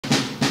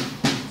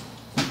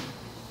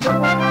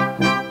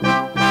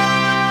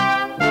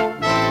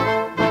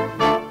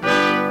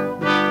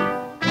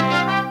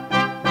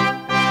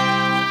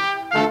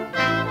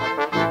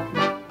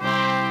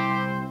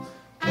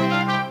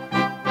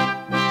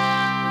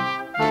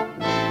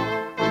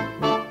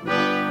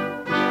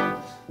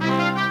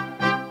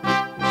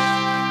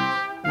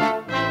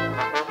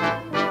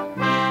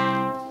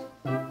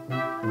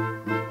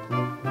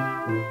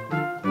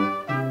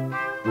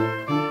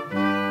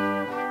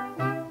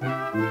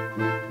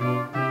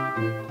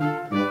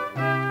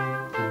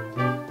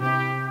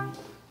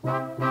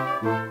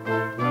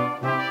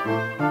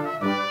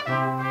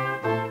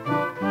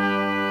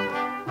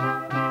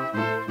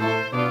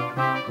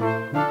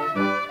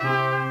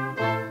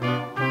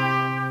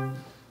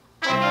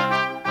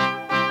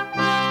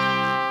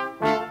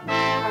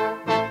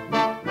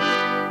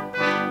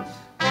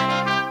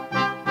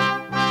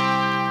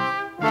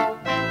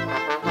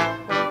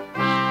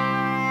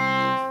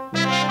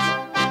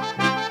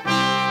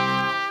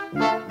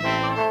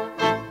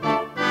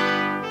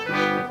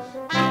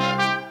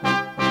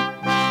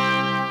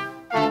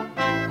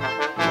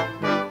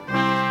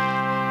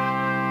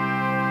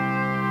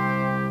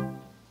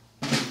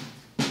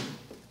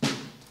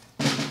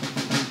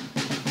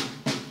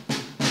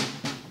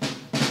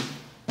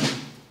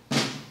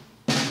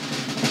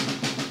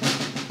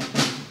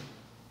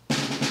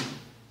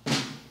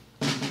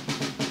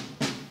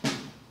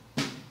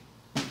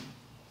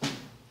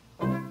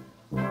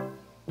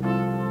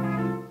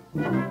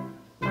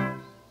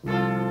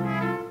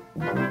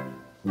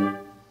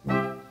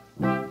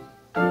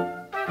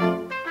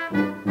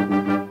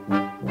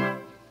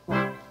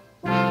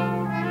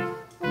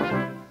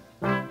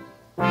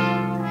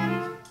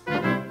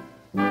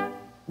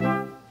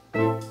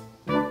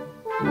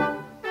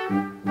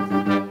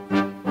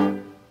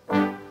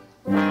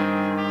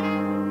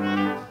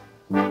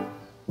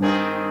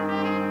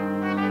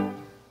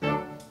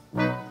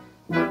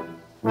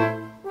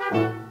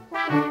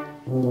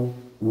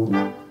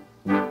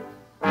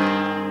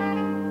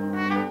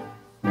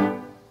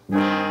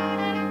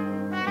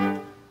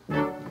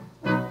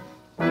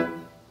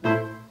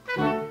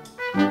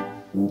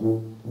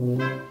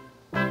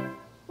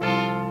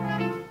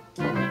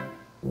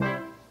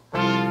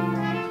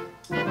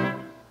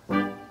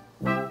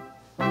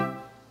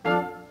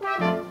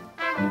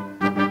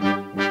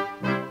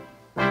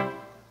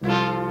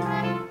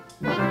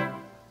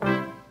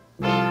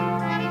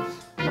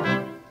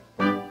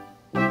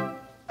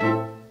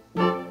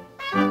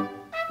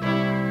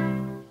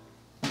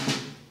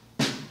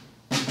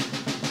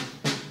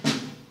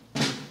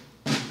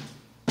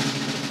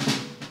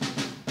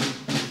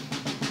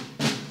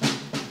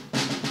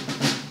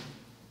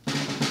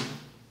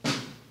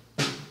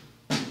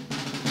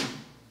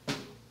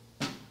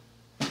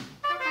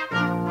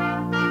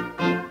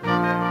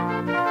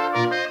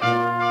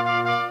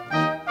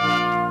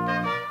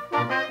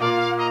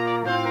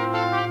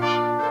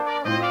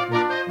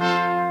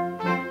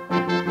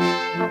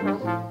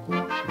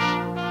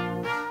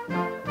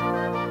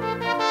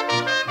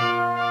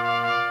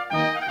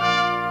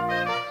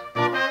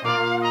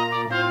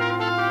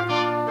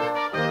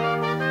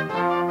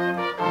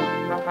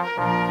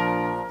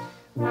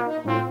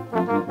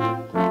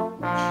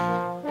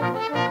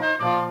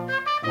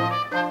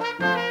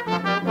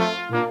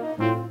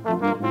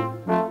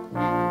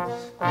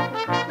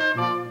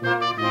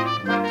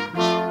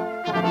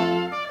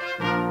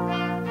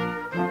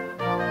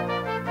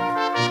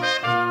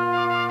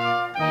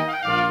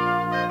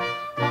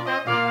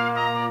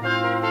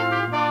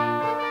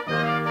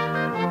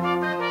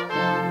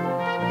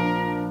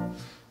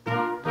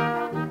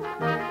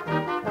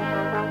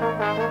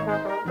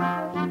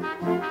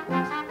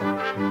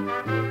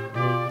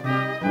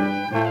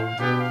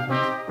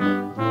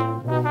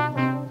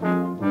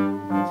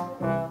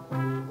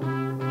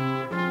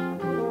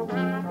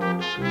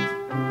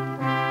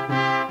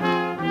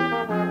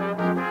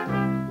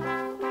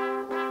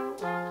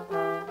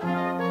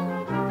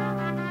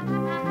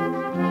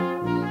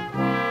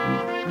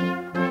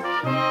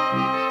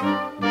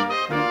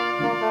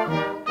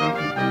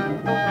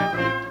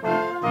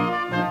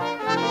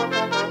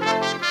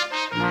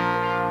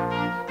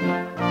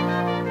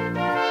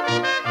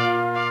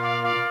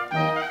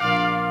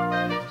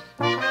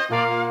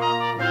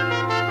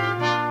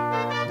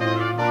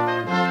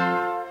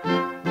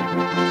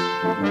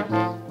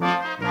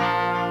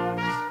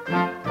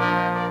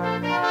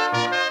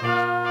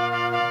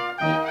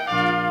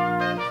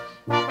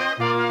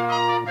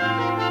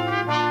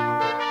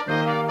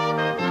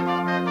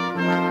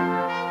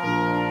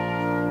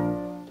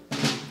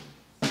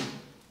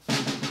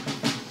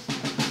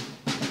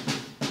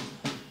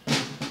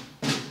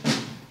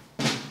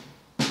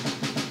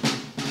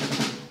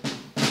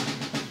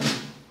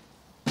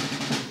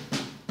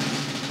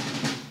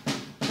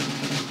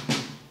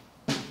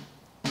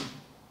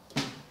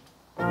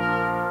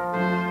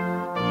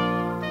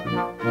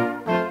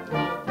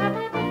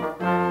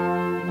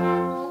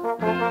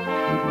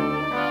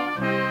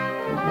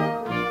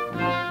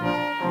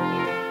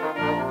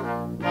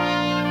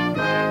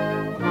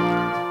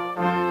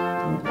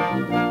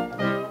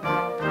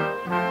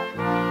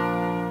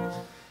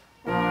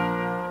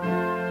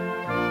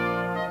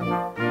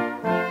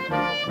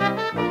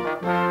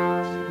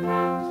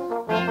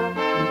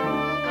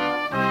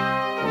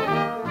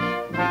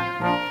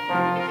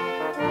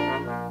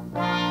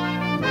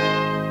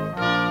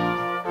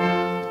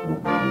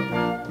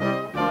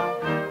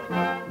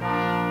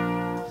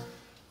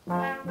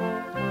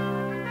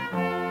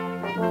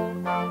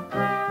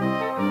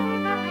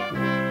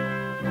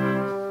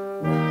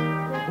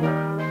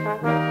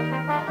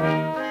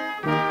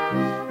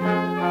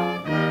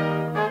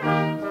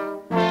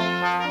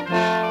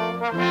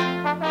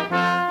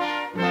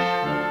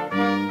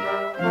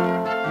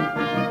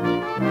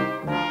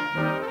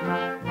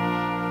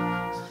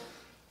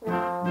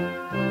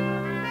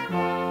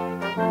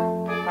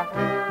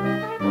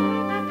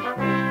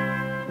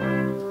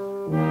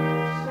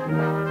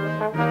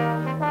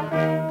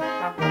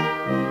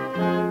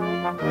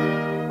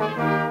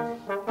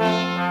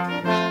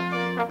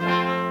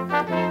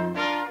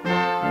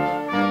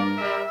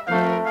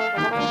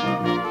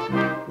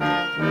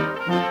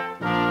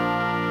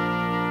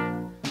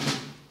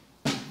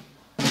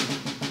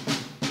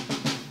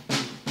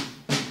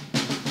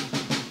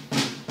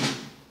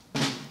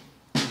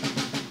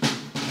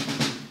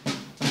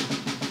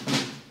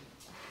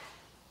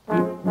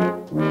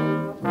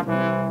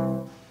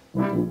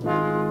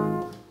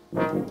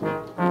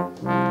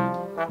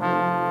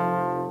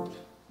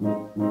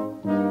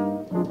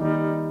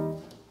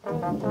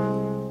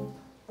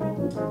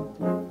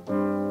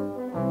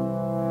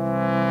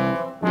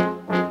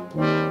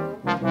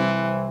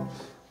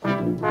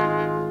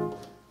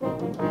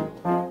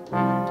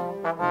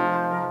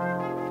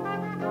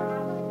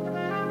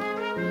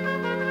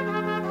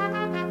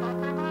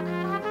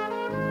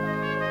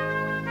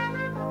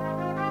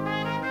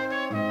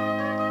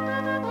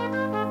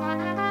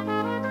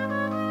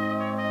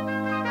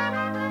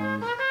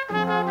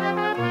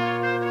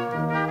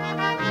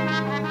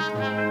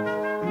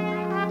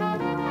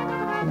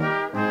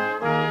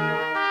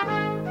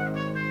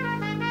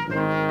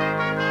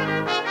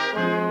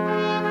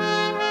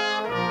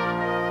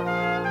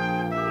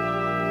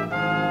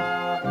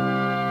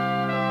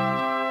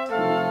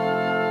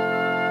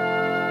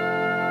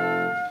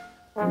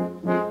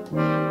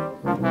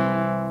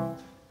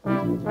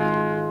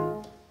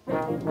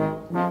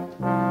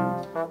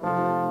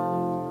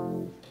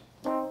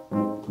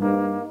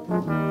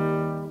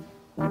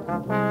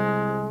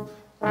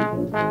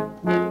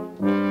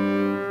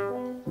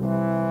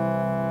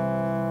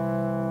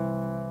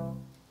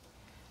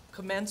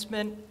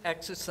Commencement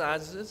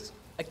exercises,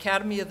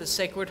 Academy of the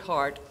Sacred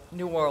Heart,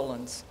 New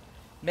Orleans,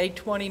 May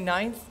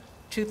 29th,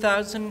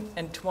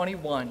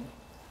 2021.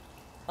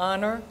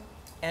 Honor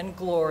and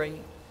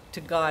glory to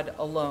God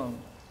alone.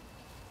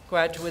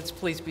 Graduates,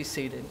 please be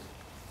seated.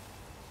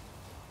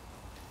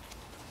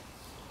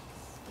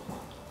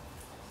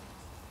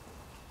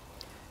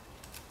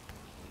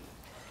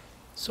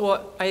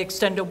 So I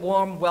extend a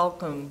warm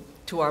welcome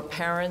to our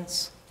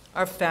parents,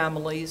 our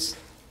families,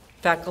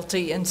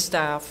 faculty and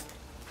staff,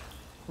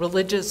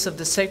 religious of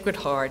the Sacred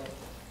Heart,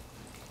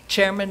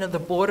 Chairman of the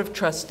Board of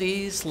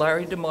Trustees,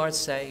 Larry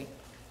DeMarce,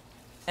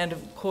 and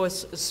of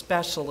course,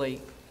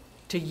 especially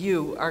to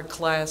you, our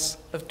class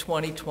of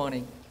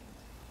 2020.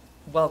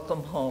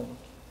 Welcome home.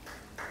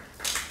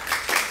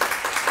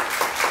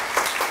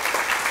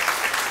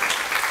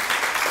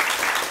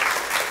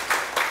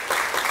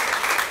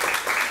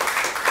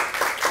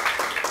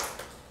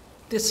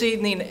 This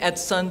evening at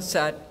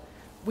sunset,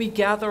 we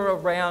gather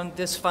around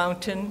this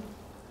fountain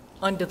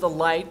under the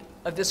light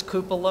of this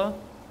cupola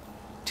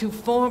to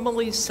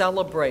formally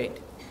celebrate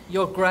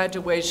your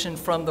graduation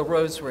from the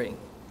Rosary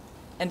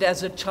and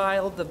as a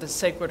child of the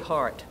Sacred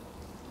Heart.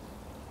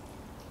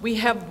 We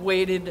have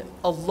waited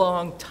a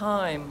long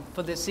time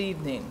for this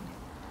evening,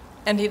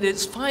 and it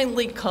has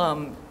finally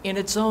come in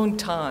its own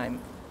time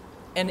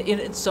and in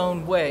its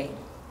own way.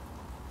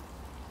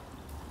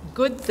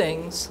 Good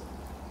things,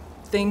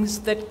 things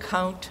that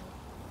count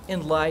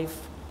in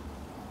life,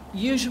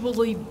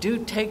 usually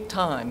do take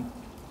time,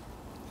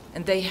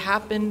 and they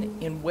happen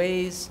in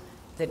ways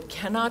that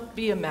cannot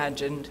be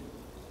imagined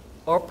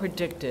or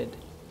predicted,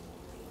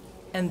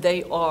 and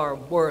they are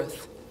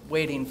worth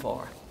waiting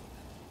for.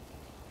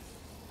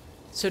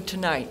 So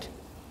tonight,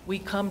 we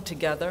come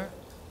together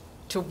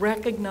to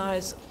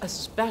recognize a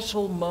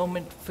special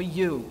moment for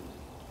you,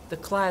 the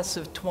class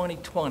of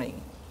 2020,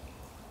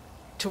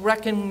 to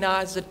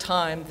recognize a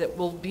time that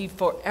will be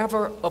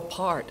forever a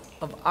part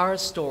of our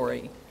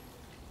story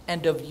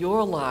and of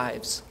your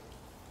lives,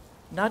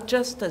 not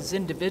just as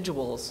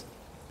individuals,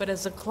 but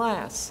as a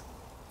class.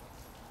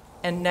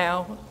 And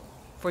now,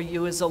 for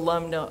you as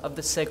alumna of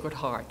the Sacred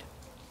Heart.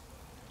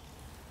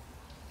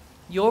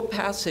 Your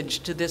passage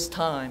to this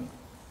time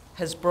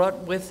has brought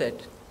with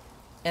it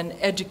an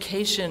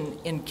education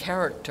in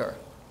character,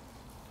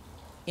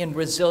 in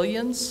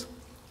resilience,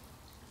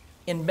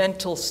 in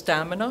mental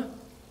stamina,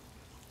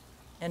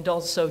 and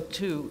also,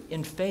 too,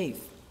 in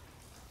faith.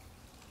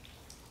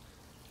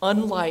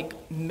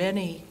 Unlike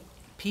many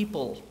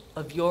people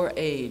of your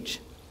age,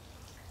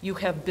 you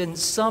have been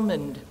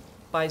summoned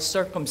by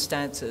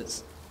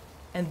circumstances,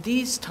 and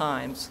these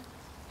times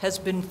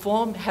have been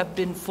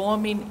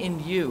forming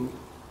in you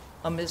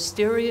a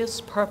mysterious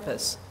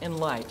purpose in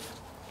life.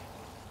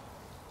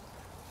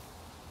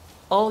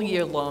 All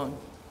year long,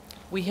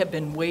 we have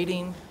been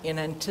waiting in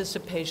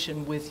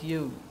anticipation with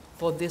you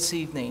for this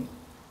evening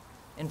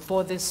and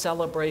for this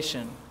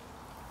celebration.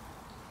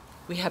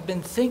 We have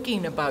been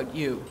thinking about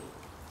you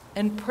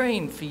and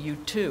praying for you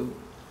too,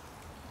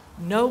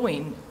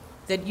 knowing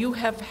that you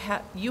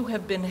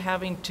have been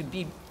having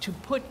to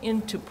put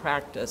into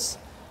practice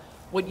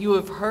what you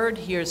have heard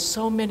here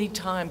so many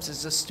times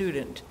as a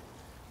student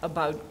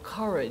about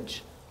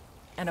courage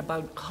and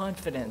about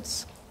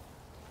confidence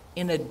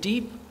in a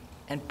deep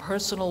and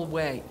personal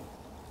way.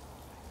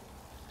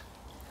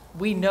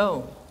 We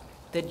know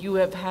that you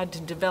have had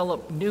to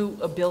develop new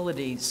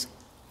abilities,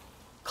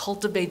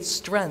 cultivate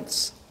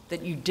strengths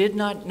that you did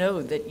not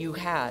know that you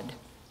had,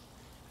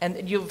 and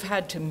that you've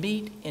had to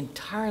meet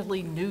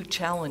entirely new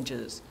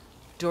challenges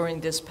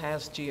during this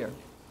past year.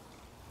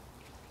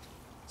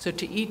 So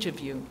to each of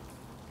you,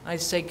 I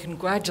say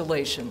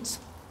congratulations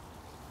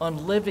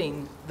on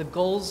living the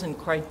goals and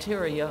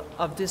criteria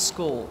of this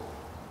school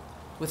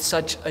with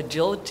such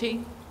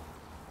agility,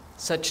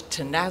 such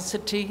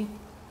tenacity,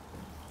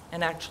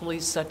 and actually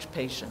such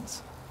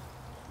patience.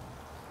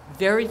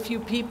 Very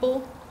few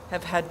people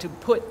have had to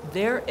put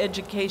their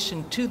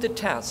education to the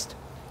test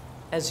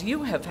as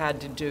you have had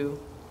to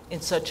do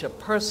in such a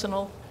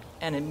personal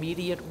and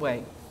immediate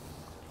way.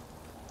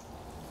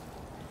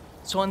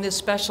 So on this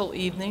special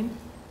evening,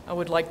 I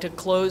would like to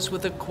close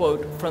with a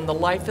quote from the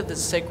Life of the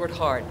Sacred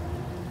Heart.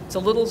 It's a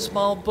little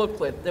small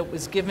booklet that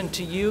was given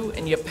to you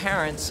and your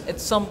parents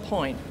at some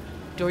point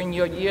during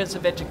your years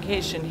of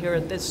education here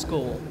at this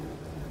school.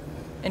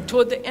 And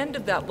toward the end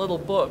of that little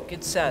book,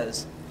 it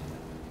says,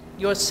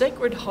 "Your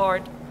Sacred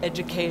Heart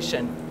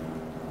education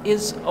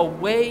is a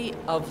way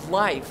of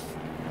life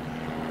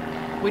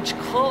which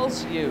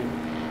calls you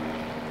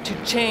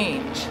to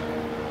change."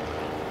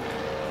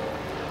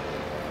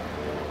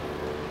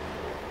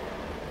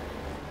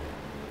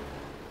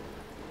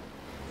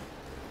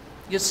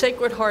 Your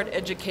Sacred Heart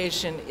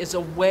education is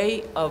a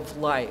way of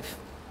life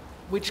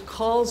which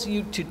calls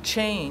you to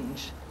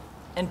change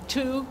and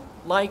to,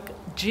 like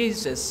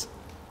Jesus,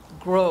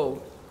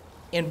 grow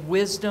in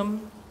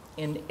wisdom,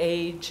 in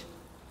age,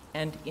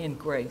 and in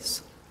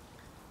grace.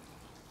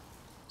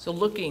 So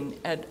looking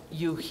at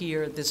you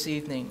here this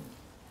evening,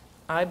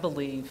 I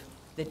believe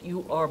that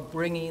you are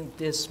bringing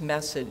this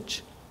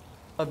message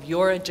of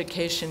your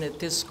education at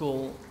this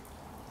school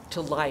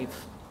to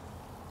life.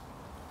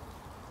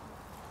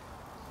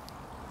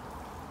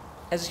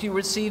 As you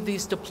receive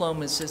these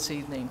diplomas this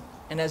evening,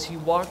 and as you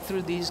walk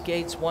through these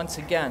gates once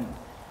again,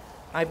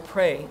 I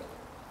pray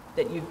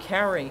that you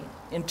carry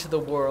into the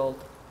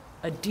world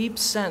a deep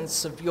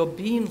sense of your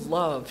being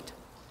loved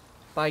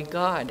by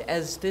God,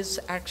 as this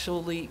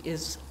actually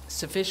is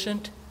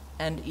sufficient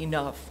and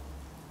enough.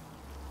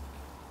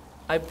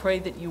 I pray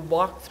that you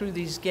walk through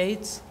these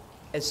gates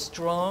as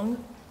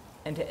strong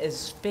and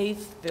as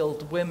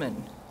faith-filled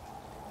women,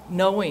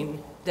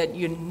 knowing that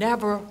you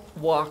never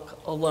walk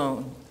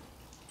alone,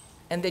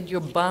 and that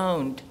you're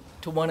bound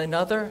to one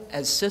another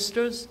as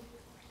sisters,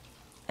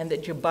 and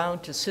that you're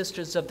bound to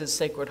Sisters of the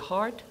Sacred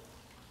Heart,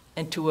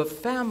 and to a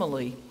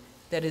family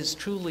that is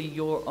truly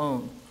your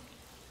own.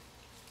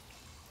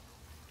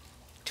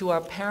 To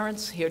our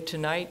parents here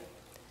tonight,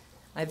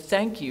 I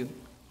thank you,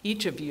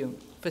 each of you,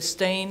 for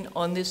staying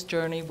on this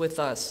journey with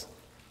us,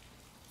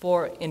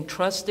 for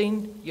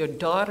entrusting your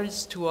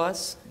daughters to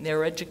us in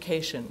their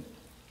education,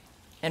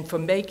 and for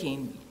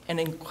making an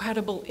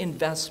incredible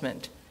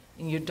investment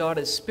in your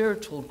daughter's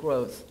spiritual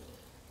growth,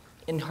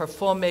 in her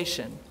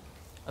formation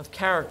of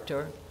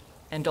character,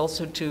 and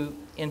also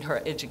in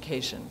her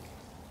education.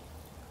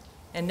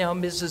 And now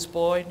Mrs.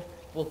 Boyd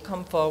will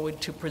come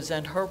forward to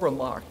present her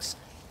remarks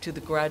to the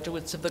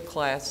graduates of the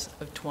class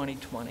of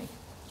 2020.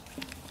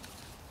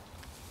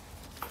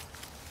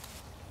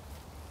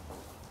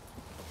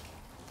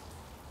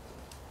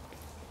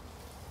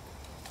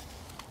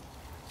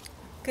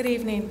 Good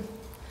evening.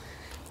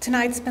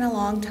 Tonight's been a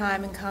long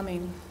time in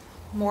coming,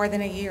 more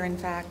than a year in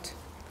fact.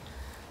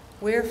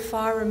 We're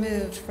far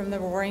removed from the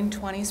Roaring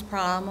Twenties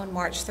prom on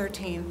March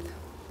 13th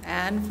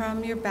and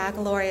from your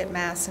baccalaureate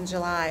mass in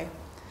July.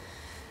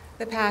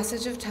 The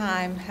passage of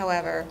time,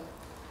 however,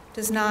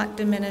 does not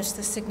diminish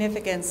the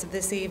significance of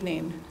this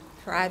evening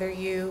for either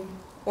you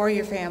or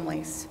your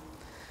families.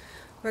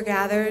 We're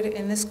gathered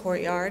in this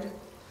courtyard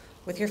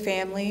with your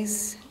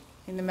families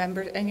and the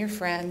members and your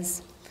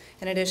friends,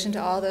 in addition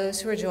to all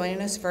those who are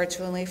joining us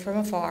virtually from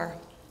afar,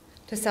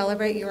 to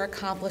celebrate your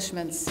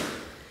accomplishments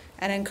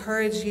and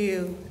encourage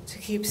you to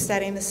keep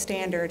setting the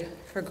standard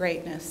for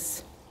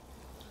greatness.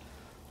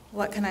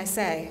 What can I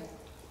say?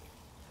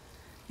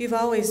 You've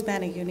always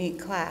been a unique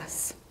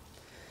class,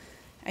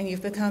 and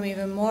you've become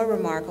even more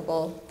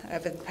remarkable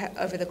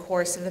over the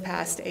course of the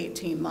past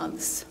 18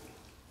 months.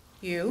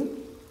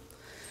 You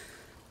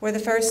were the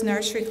first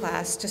nursery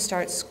class to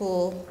start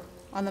school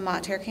on the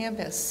Mater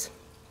campus,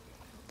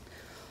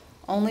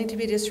 only to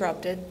be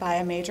disrupted by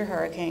a major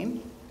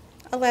hurricane,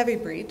 a levee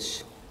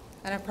breach,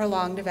 and a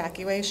prolonged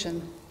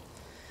evacuation.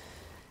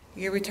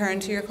 You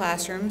returned to your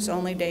classrooms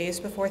only days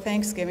before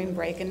Thanksgiving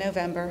break in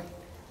November,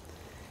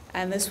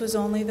 and this was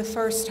only the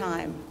first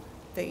time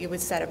that you would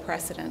set a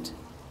precedent.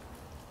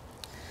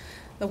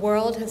 The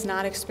world has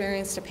not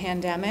experienced a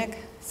pandemic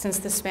since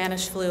the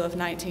Spanish flu of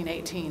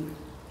 1918.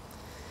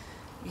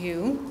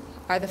 You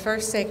are the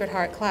first Sacred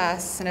Heart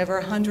class in over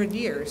 100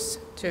 years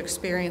to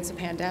experience a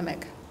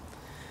pandemic.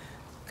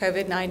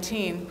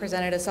 COVID-19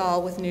 presented us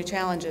all with new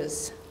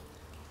challenges.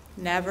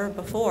 Never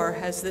before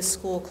has this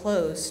school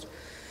closed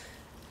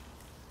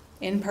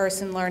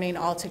in-person learning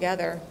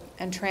altogether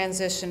and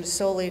transitioned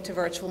solely to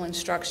virtual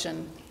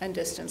instruction and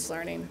distance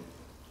learning.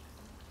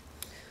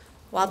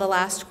 While the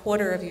last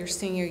quarter of your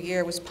senior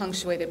year was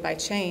punctuated by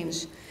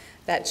change,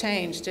 that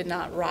change did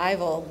not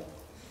rival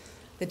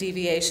the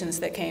deviations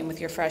that came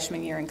with your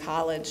freshman year in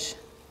college.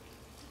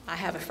 I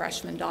have a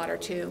freshman daughter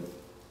too.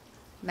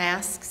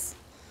 Masks,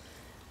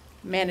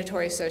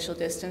 mandatory social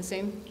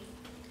distancing,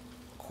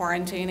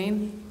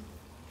 quarantining,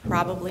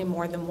 probably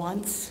more than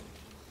once,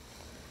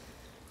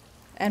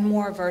 and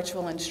more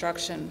virtual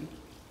instruction.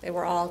 They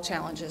were all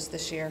challenges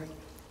this year.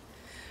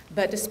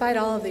 But despite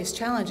all of these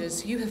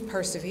challenges, you have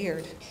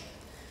persevered.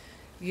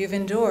 You've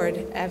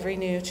endured every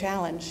new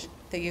challenge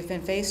that you've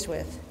been faced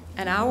with.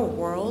 And our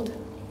world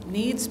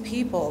needs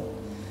people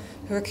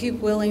who keep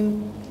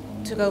willing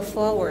to go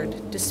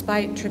forward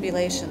despite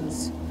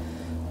tribulations.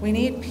 We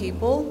need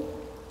people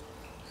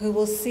who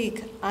will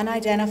seek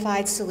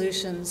unidentified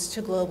solutions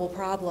to global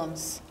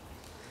problems.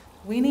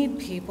 We need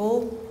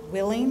people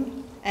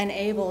willing and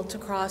able to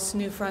cross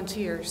new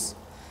frontiers,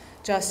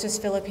 just as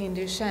Philippine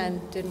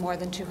Duchenne did more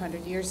than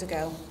 200 years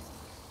ago.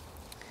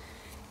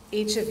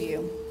 Each of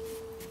you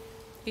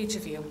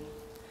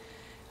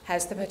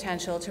has the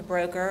potential to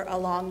broker a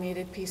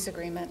long-needed peace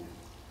agreement,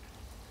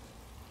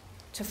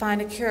 to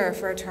find a cure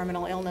for a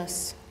terminal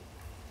illness,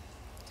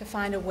 to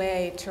find a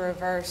way to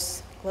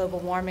reverse global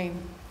warming,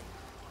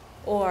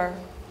 or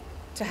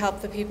to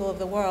help the people of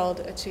the world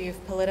achieve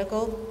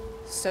political,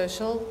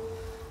 social,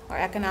 or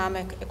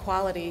economic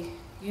equality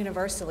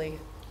universally.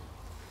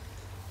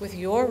 With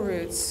your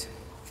roots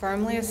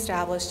firmly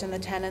established in the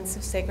tenets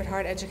of Sacred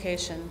Heart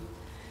education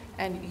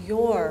and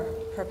your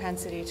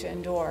propensity to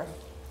endure.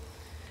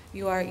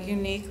 You are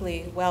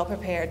uniquely well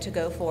prepared to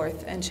go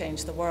forth and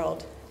change the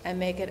world and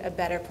make it a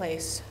better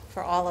place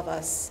for all of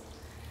us.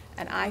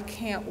 And I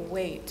can't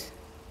wait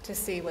to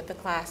see what the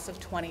class of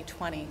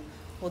 2020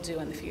 will do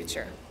in the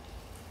future.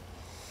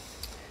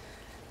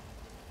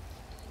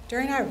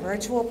 During our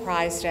virtual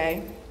Prize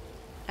Day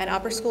and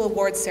upper school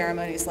awards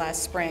ceremonies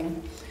last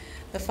spring,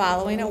 the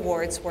following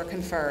awards were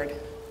conferred.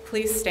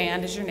 Please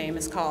stand as your name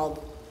is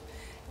called.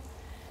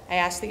 I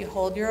ask that you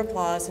hold your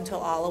applause until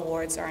all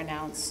awards are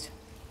announced.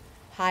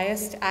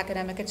 Highest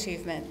Academic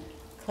Achievement,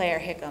 Claire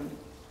Hickam.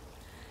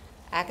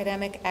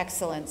 Academic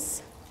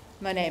Excellence,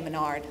 Monet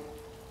Menard.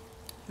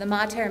 The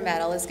Mater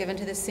Medal is given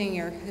to the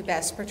senior who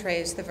best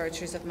portrays the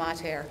virtues of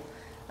Mater,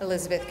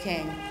 Elizabeth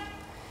King.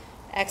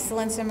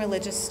 Excellence in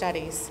Religious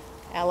Studies,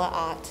 Ella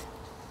Ott.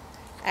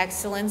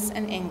 Excellence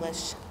in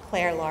English,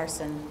 Claire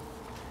Larson.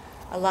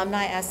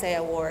 Alumni Essay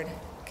Award,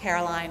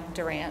 Caroline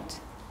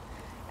Durant.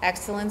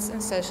 Excellence in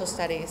Social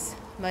Studies,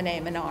 Monet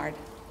Menard.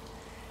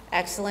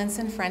 Excellence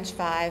in French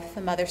 5,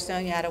 the Mother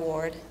Stoniat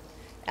Award,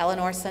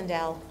 Eleanor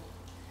Sundell.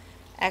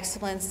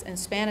 Excellence in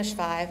Spanish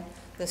 5,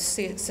 the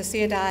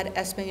Sociedad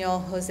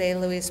Español José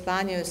Luis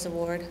Baños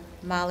Award,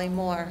 Molly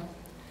Moore.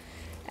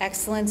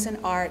 Excellence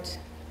in Art,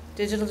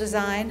 Digital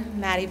Design,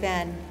 Maddie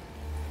Ben.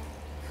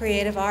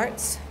 Creative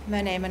Arts,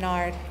 Monet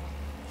Menard.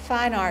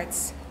 Fine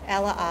Arts,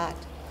 Ella Ott.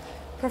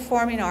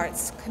 Performing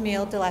Arts,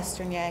 Camille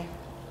Delestrounier.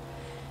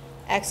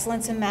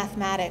 Excellence in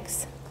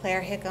Mathematics,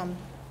 Claire Hickam.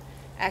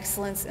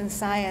 Excellence in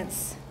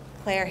Science,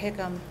 Claire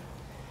Hickam.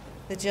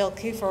 The Jill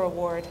Kiefer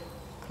Award,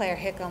 Claire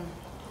Hickam.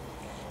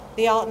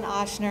 The Alton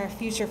Ochsner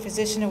Future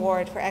Physician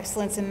Award for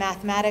Excellence in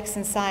Mathematics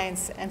and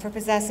Science and for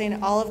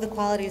possessing all of the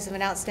qualities of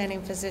an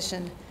outstanding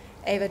physician,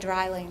 Ava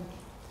Dreiling.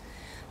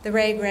 The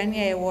Ray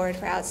Grenier Award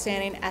for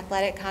Outstanding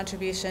Athletic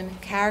Contribution,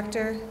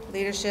 Character,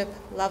 Leadership,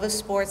 Love of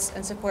Sports,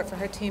 and Support for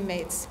her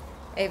teammates,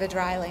 Ava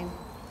Dreiling.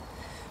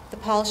 The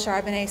Paul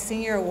Charbonnet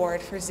Senior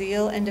Award for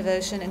Zeal and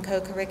Devotion in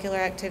Co-Curricular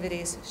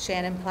Activities,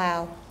 Shannon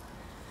Plow.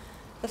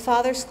 The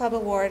Fathers Club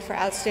Award for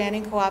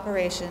Outstanding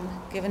Cooperation,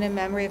 given in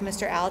memory of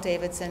Mr. Al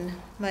Davidson,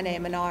 Monet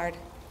Menard.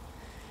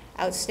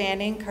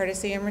 Outstanding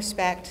Courtesy and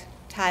Respect,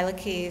 Tyler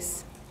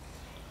Keys.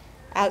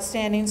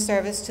 Outstanding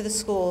Service to the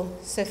School,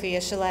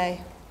 Sophia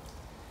Chalet.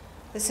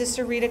 The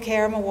Sister Rita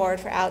Karam Award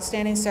for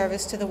Outstanding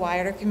Service to the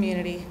wider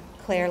community,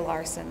 Claire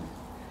Larson.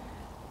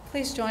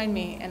 Please join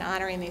me in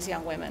honoring these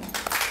young women.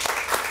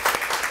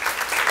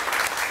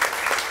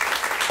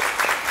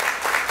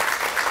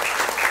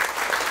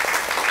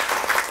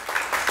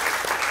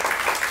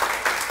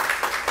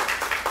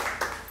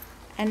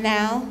 And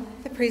now,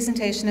 the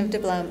presentation of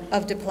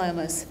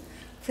diplomas.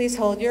 Please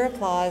hold your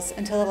applause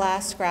until the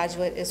last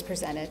graduate is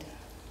presented.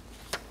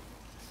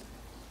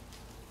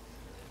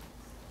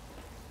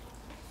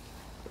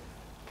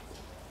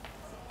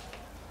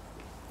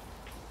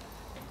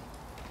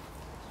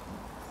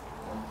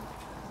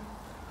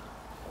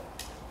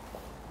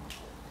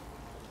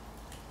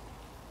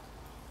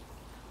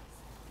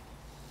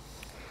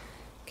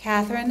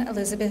 Catherine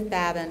Elizabeth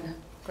Babin,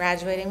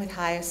 graduating with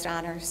highest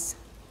honors.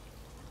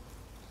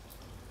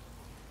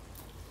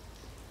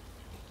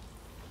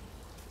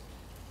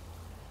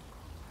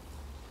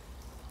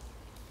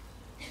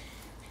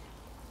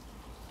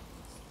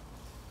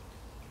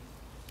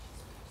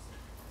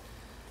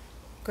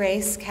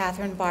 Grace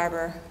Catherine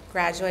Barber,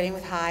 graduating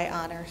with high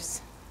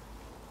honors.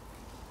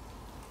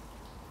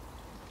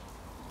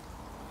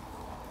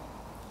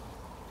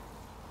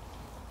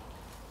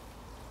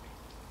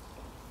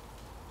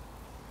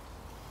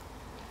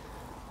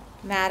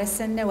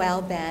 Madison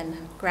Noel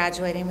Ben,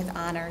 graduating with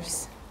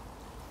honors.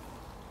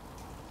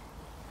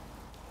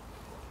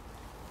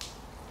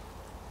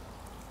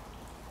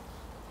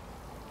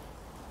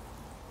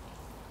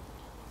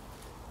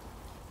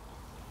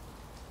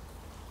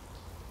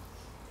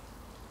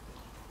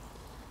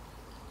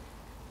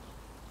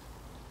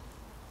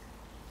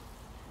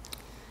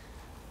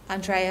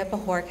 Andrea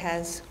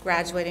Bajorquez,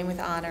 graduating with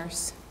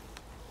honors.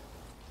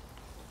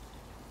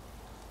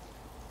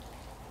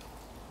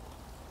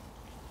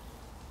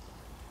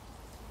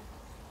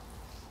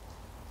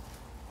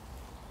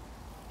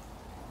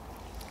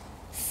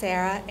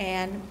 Sarah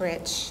Ann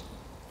Britch.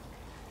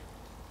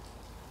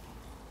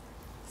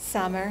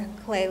 Summer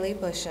Claley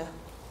Busha.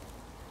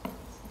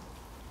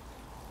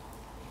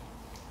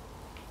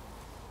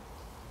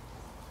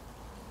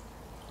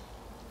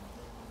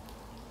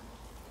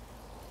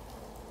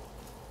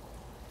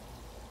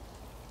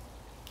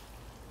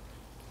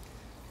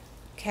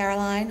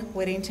 Caroline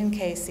Whittington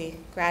Casey,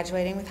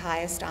 graduating with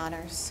highest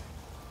honors.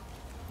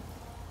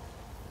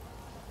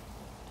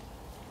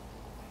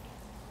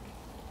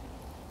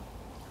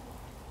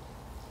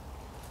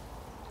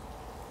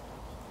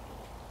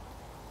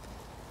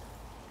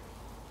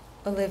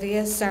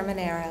 Olivia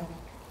Sermonero.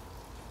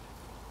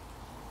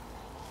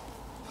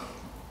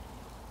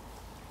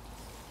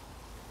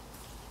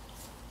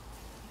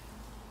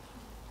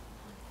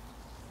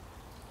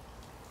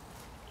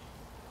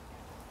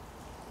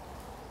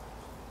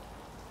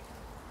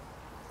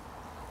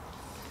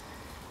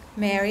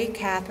 Mary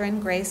Catherine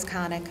Grace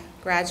Connick,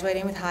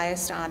 graduating with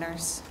highest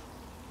honors.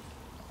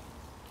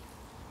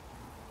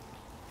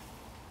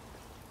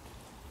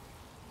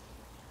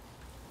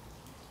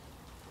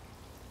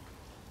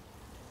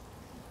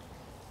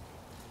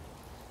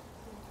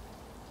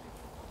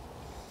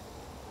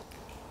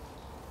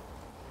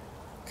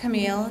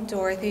 Camille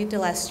Dorothy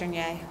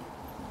Delestornier.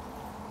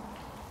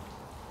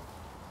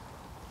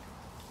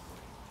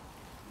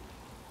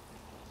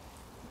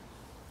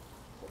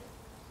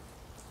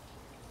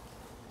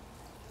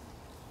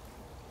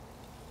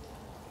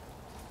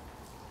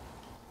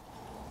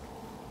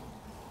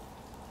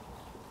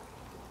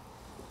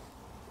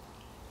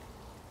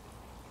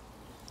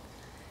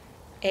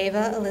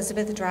 Ava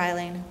Elizabeth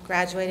Dreiling,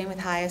 graduating with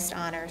highest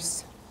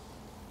honors.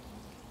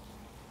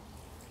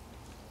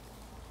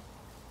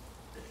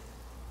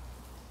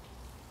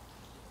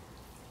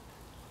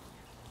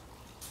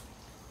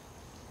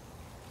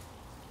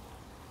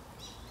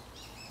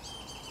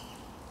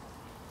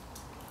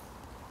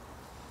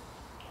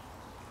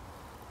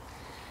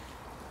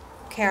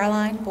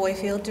 Caroline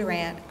Boyfield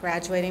Durant,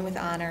 graduating with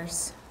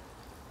honors.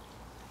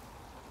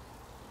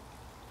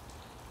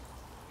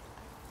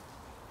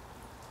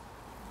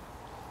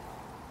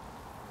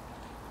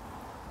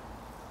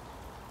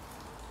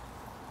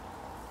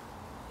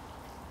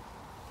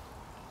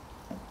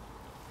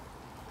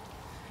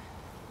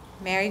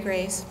 Mary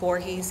Grace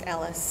Voorhees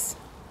Ellis.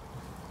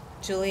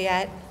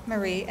 Juliette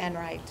Marie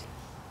Enright.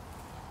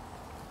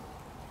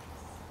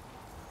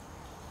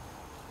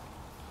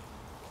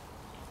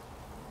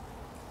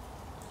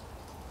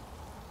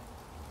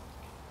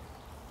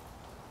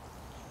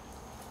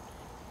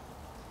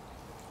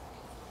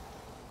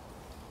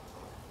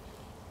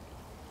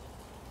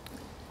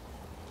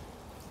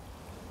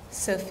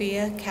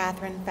 Sophia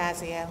Catherine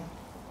Fazio.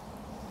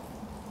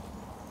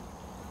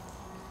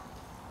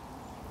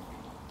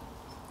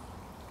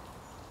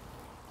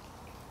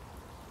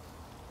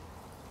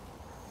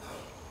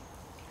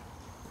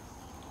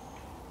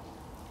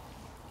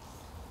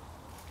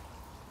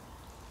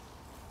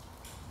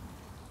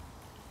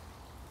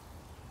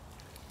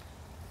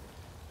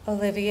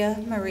 Olivia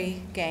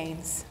Marie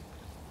Gaines.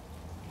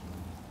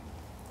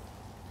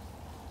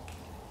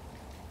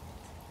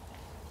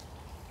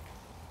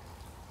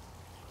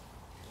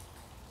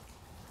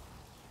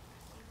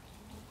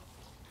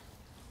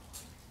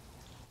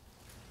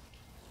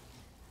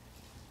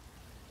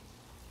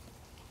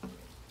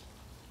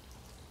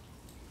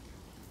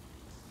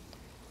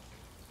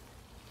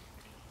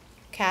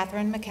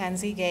 Catherine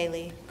Mackenzie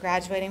Gailey,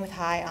 graduating with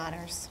high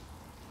honors.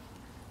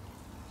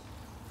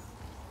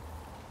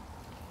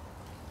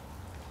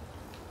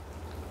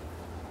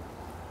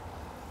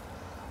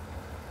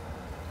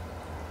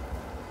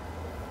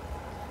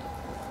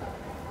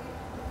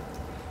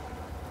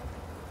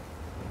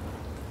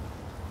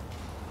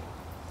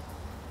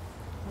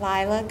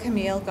 Lila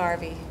Camille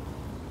Garvey.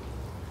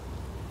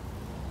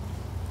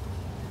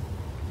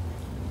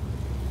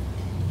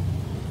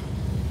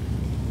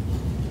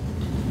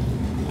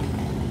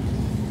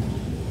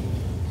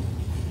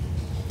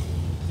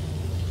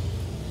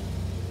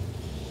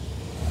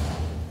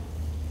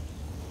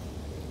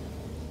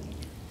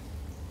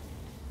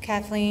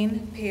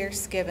 Kathleen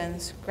Pierce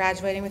Gibbons,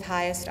 graduating with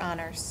highest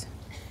honors.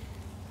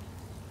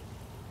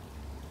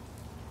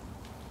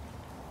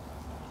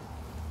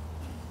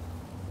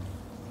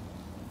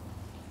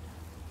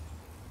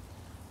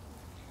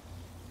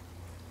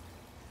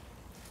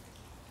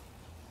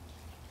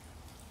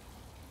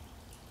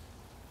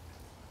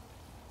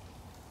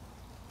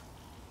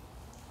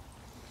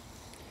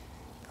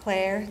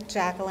 Claire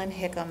Jacqueline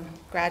Hickam,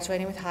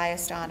 graduating with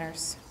highest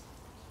honors.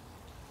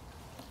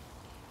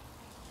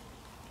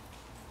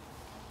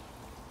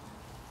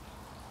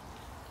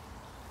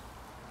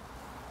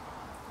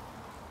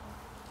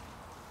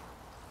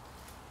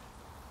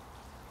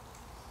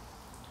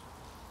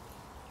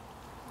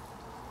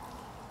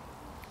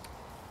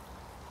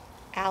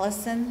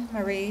 Allison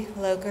Marie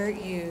Loker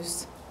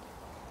Hughes.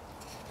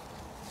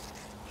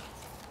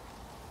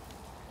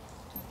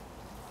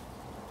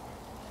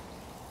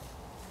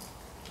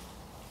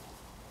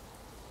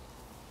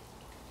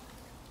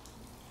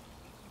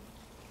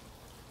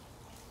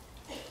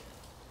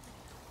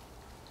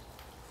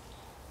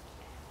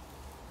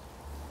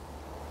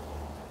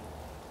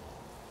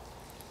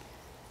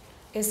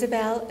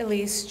 Isabel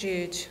Elise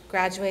Juge,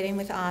 graduating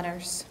with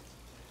honors.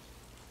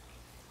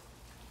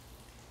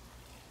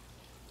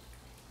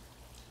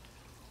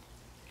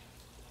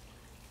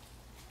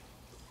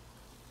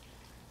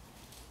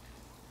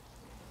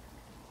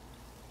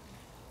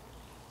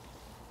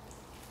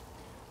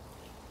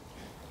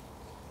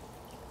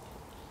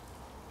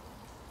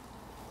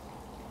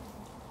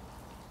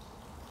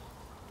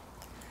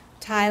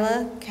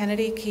 Tyla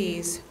Kennedy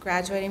Keys,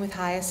 graduating with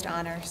highest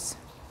honors.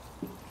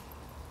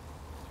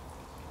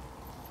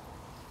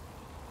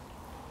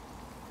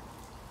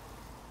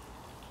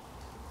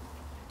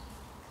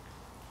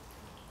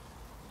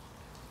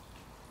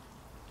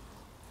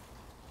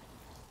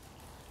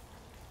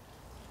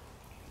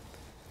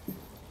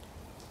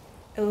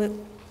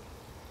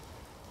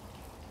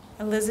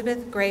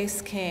 Elizabeth Grace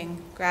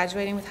King,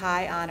 graduating with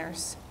high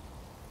honors.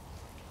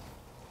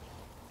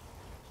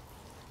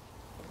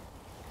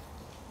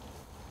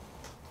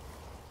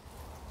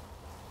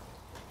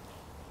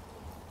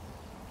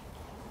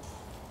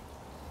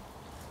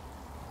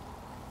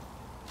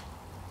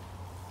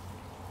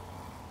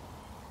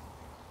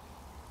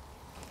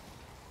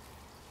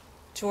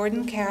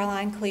 Jordan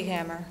Caroline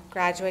Kleehammer,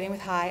 graduating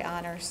with high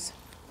honors.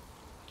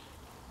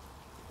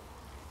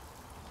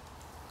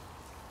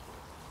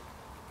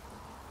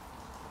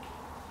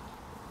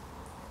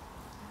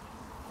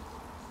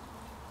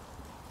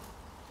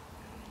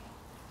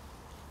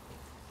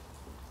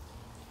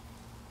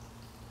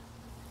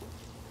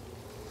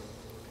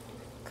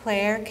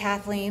 Claire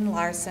Kathleen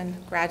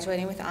Larson,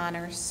 graduating with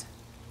honors.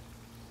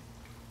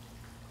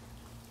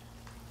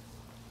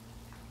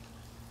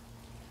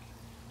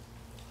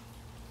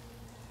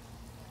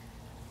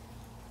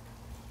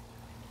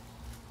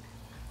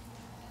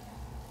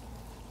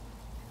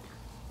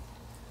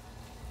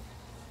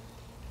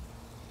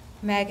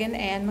 Megan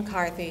Ann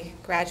McCarthy,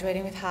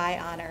 graduating with high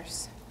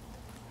honors.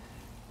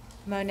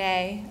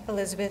 Monet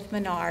Elizabeth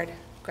Menard,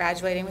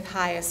 graduating with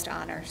highest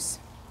honors.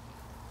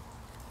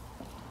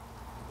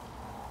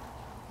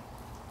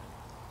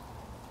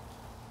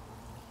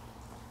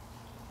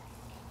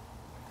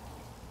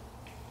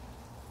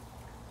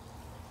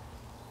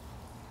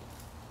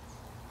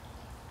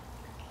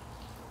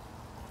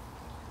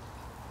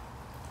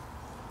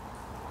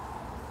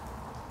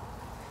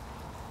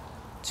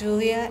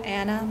 Julia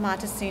Anna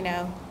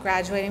Montesino,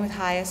 graduating with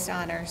highest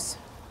honors.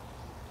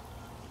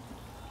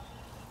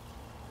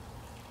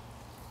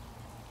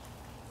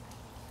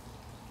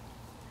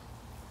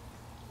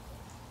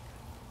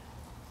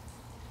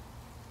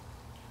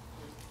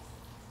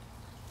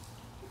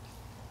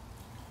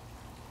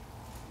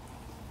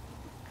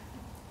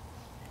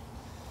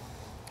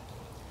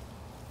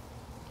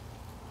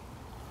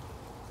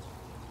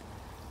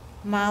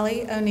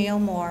 Molly O'Neill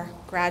Moore,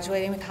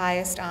 graduating with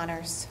highest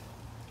honors.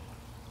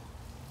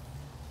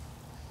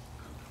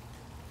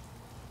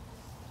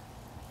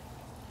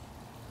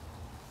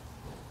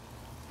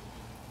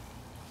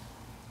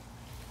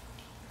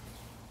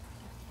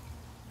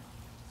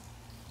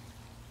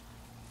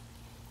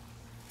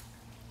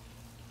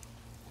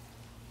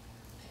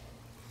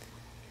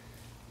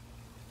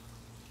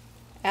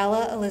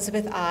 Ella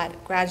Elizabeth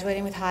Ott,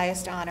 graduating with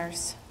highest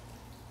honors.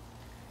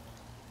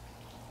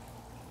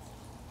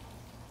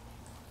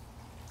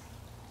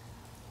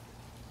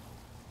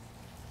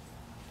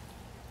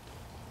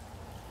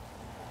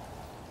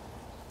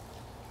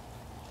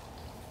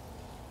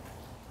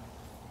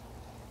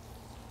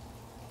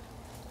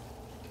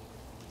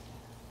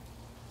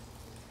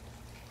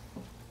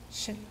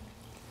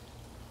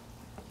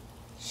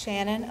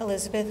 Shannon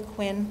Elizabeth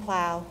Quinn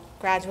Plow,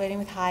 graduating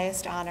with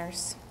highest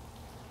honors.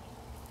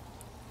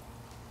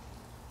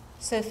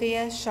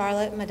 Sophia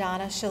Charlotte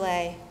Madonna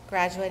Chalet,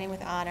 graduating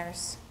with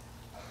honors.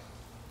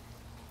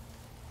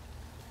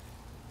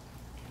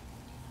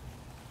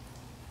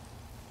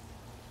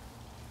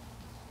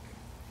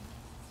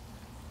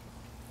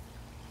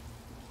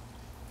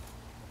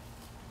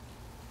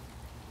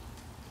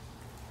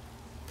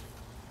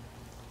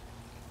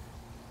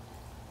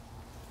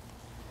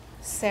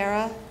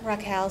 Sarah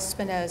Raquel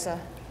Spinoza.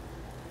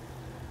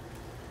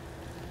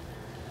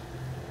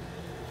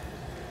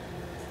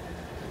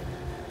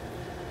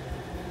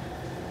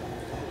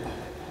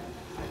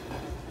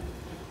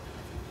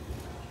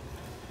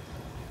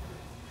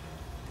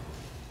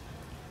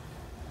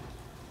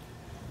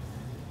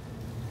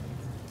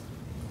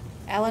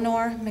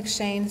 Eleanor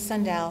McShane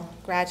Sundell,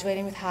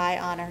 graduating with high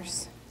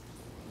honors.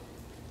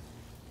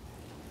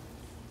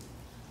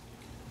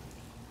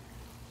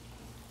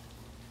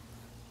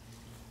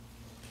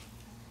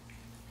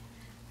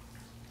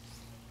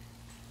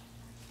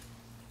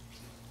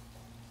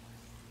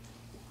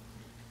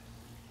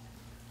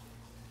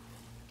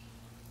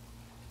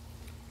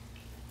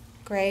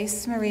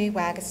 Grace Marie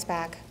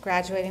Wagasback,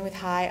 graduating with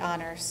high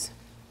honors.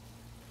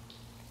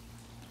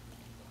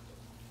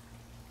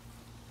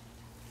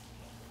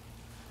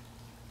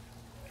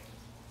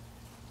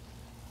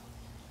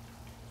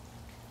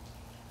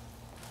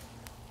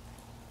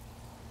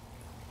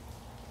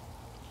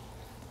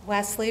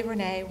 Wesley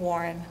Renee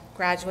Warren,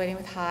 graduating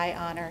with high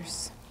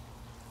honors.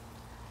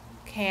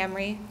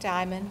 Camry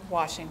Diamond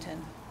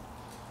Washington.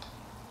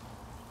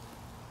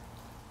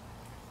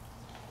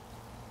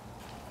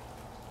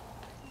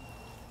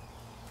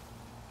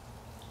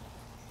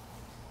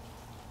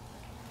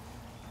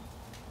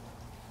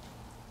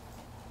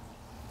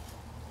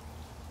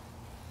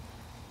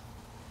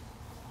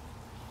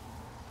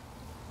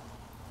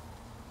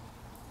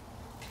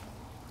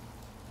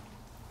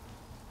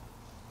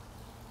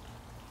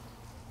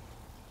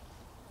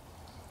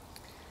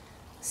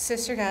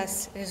 Sister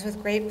Gus, it is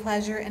with great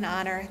pleasure and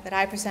honor that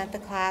I present the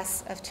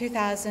class of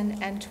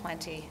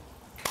 2020.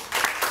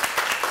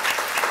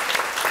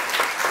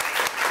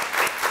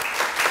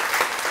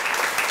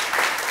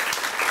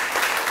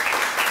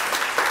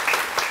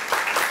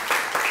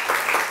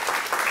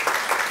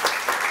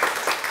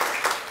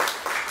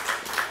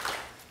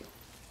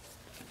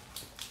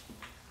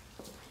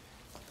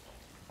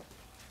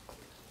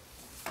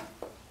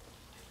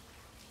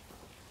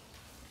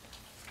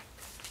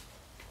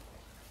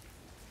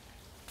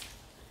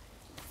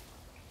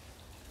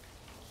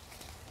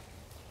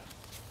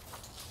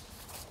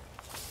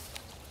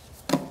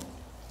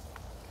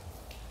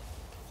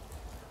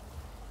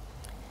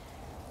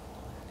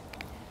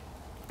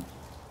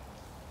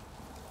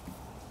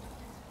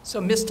 So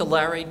Mr.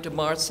 Larry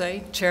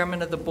DeMarce,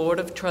 Chairman of the Board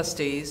of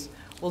Trustees,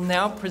 will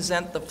now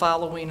present the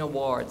following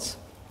awards.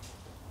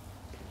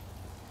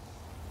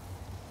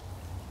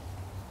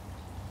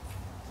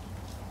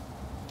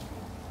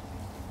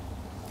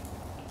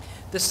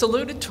 The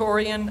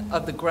salutatorian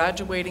of the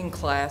graduating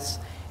class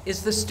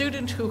is the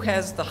student who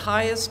has the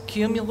highest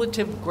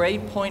cumulative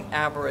grade point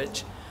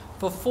average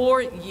for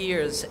 4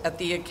 years at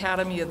the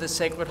Academy of the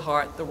Sacred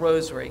Heart, the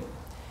Rosary.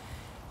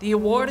 The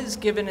award is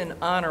given in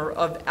honor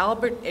of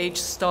Albert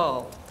H.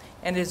 Stahl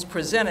and is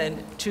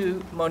presented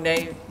to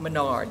Monet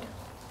Menard.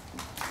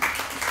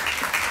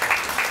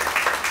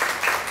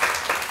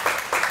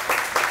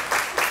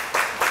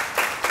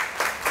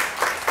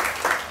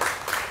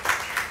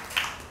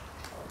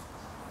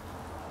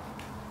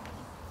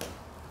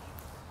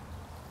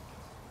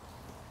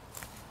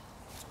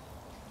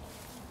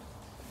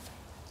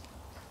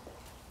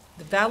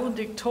 The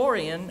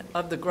valedictorian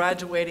of the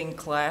graduating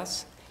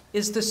class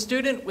is the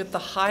student with the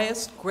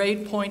highest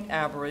grade point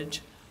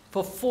average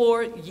for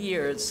 4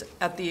 years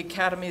at the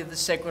Academy of the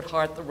Sacred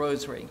Heart, the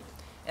Rosary.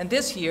 And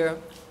this year,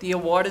 the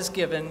award is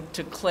given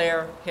to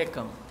Claire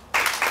Hickam.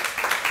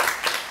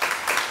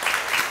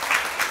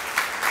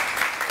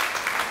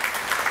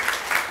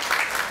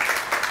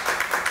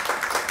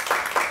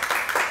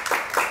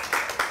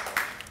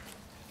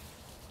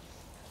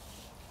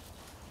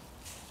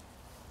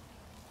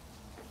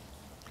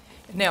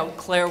 Now,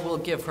 Claire will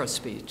give her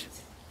speech.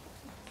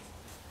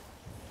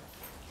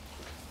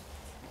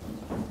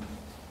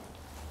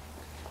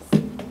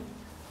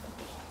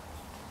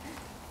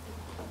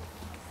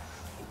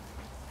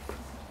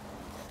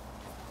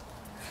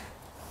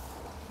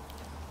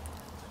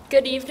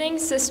 Good evening,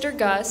 Sister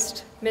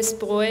Gust, Miss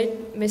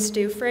Boyd, Miss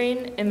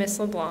Dufresne, and Miss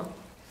LeBlanc.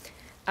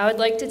 I would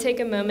like to take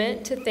a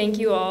moment to thank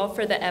you all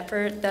for the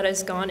effort that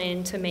has gone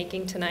into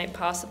making tonight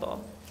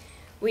possible.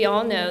 We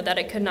all know that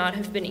it could not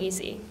have been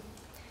easy.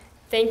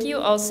 Thank you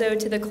also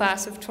to the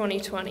class of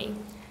 2020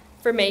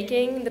 for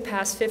making the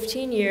past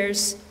 15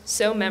 years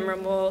so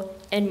memorable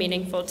and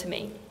meaningful to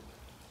me.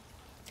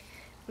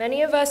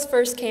 Many of us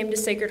first came to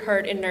Sacred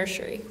Heart in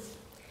nursery.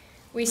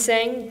 We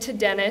sang to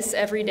Dennis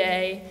every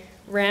day,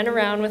 ran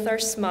around with our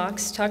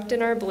smocks tucked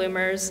in our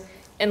bloomers,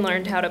 and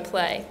learned how to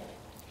play.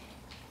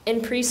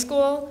 In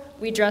preschool,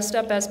 we dressed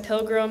up as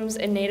pilgrims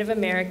and Native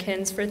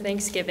Americans for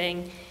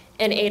Thanksgiving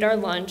and ate our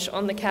lunch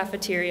on the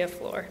cafeteria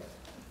floor.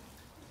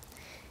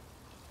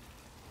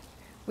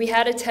 We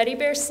had a teddy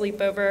bear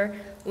sleepover,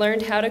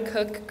 learned how to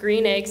cook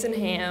green eggs and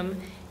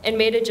ham, and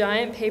made a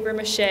giant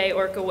papier-mâché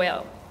orca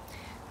whale.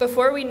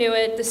 Before we knew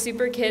it, the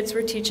super kids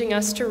were teaching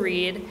us to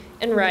read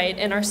and write,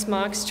 and our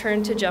smocks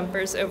turned to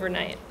jumpers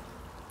overnight.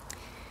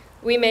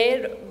 We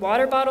made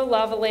water bottle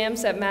lava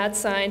lamps at Mad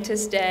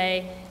Scientist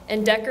Day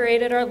and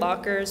decorated our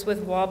lockers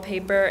with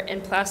wallpaper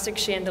and plastic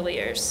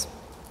chandeliers.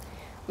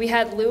 We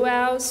had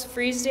luau's,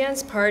 freeze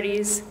dance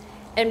parties,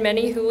 and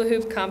many hula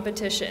hoop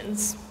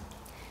competitions.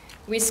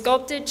 We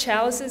sculpted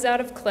chalices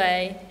out of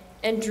clay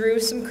and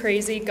drew some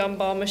crazy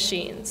gumball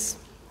machines.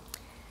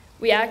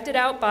 We acted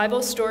out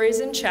Bible stories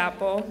in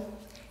chapel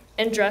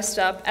and dressed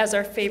up as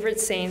our favorite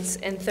saints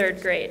in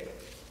 3rd grade.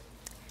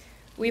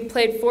 We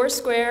played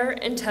Foursquare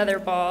and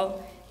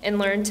tetherball and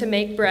learned to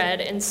make bread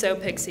and sew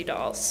pixie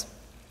dolls.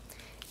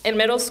 In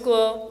middle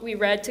school, we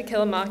read To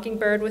Kill a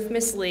Mockingbird with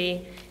Miss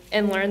Lee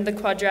and learned the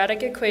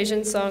quadratic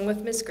equation song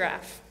with Miss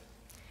Graff.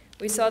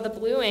 We saw the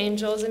Blue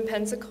Angels in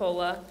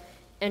Pensacola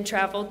and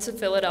traveled to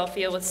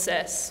Philadelphia with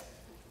Sis.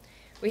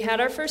 We had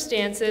our first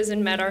dances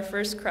and met our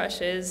first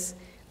crushes.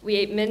 We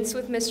ate mince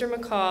with Mr.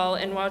 McCall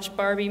and watched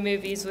Barbie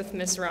movies with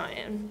Miss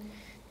Ryan.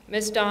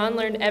 Miss Dawn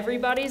learned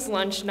everybody's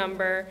lunch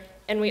number,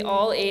 and we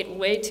all ate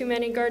way too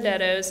many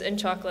Gardettos and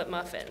chocolate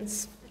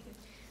muffins.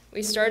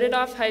 We started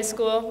off high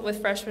school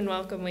with Freshman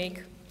Welcome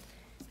Week.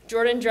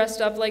 Jordan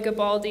dressed up like a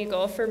bald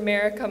eagle for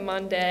America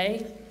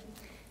Monday.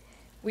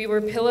 We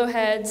were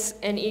pillowheads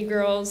and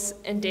e-girls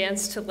and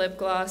danced to lip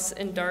gloss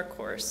and Dark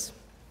Horse.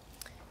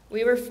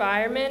 We were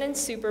firemen and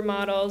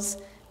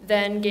supermodels,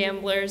 then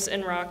gamblers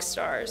and rock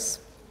stars.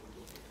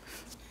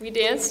 We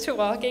danced to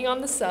Walking on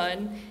the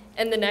Sun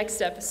and the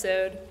next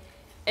episode,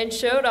 and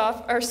showed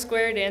off our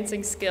square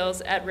dancing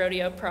skills at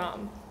rodeo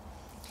prom.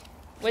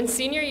 When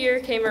senior year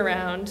came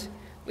around,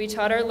 we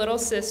taught our little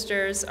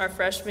sisters our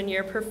freshman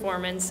year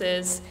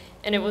performances,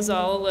 and it was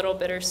all a little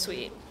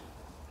bittersweet.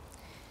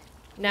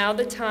 Now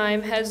the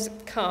time has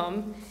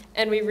come,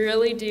 and we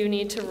really do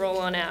need to roll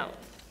on out.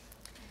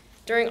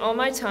 During all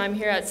my time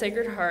here at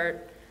Sacred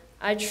Heart,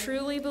 I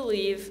truly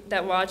believe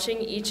that watching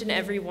each and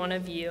every one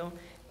of you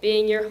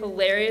being your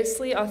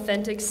hilariously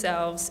authentic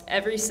selves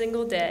every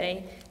single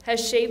day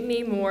has shaped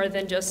me more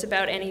than just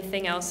about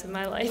anything else in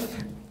my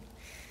life.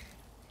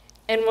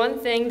 And one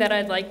thing that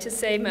I'd like to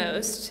say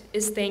most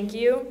is thank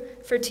you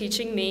for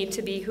teaching me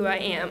to be who I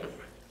am.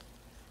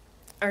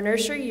 Our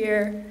nursery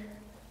year,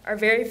 our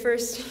very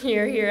first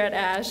year here at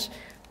Ash,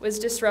 was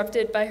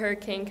disrupted by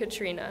Hurricane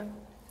Katrina.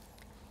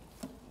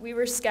 We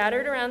were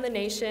scattered around the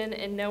nation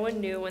and no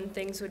one knew when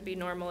things would be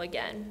normal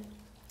again.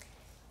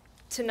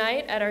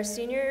 Tonight at our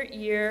senior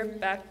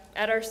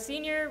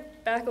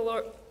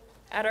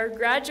At our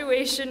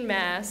graduation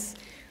mass,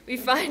 we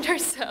find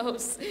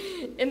ourselves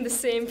in the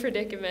same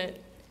predicament.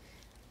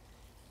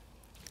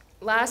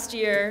 Last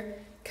year,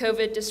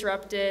 COVID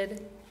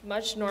disrupted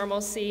much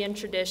normalcy and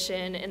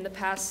tradition in the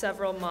past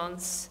several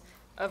months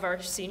of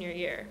our senior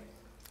year.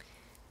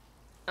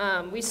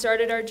 We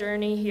started our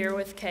journey here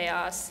with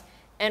chaos,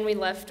 and we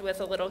left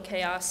with a little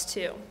chaos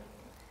too.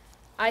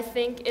 I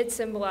think it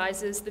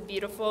symbolizes the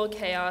beautiful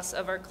chaos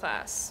of our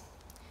class.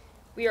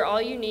 We are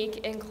all unique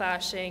and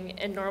clashing,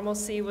 and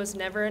normalcy was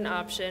never an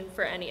option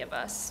for any of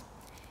us.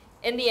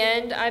 In the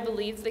end, I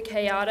believe the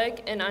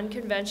chaotic and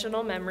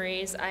unconventional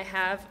memories I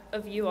have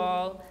of you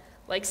all,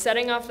 like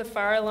setting off the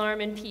fire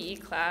alarm in PE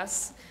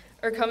class,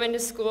 or coming to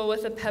school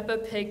with a Peppa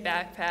Pig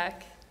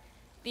backpack,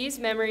 these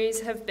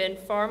memories have been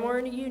far more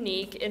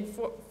unique and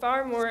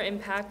far more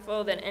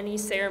impactful than any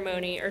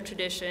ceremony or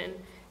tradition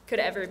could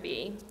ever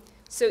be.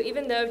 So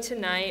even though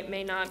tonight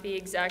may not be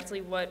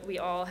exactly what we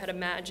all had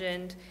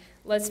imagined,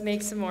 let's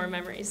make some more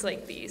memories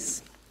like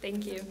these.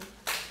 Thank you.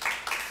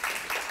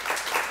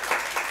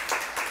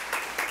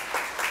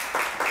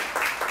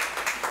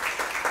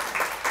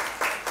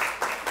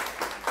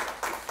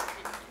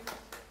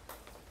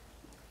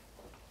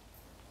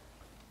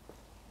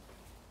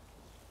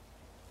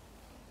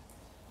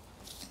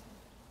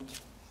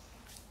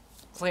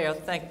 Claire,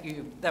 thank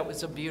you. That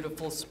was a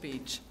beautiful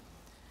speech.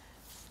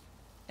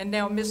 And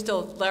now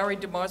Mr. Larry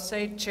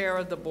DeMarce, Chair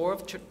of the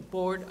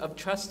Board of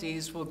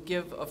Trustees, will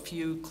give a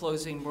few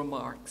closing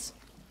remarks.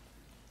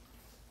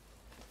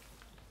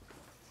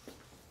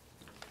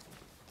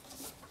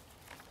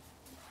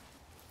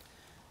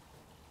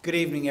 Good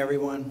evening,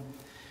 everyone.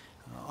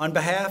 On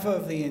behalf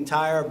of the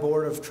entire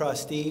Board of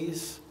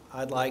Trustees,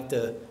 I'd like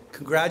to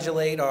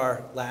congratulate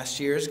our last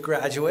year's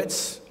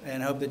graduates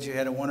and hope that you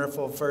had a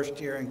wonderful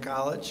first year in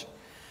college.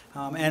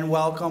 And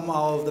welcome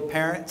all of the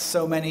parents,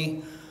 so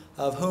many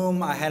of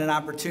whom I had an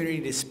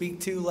opportunity to speak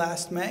to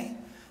last May.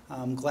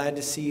 I'm glad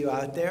to see you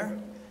out there,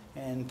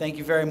 and thank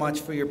you very much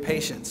for your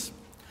patience.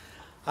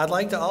 I'd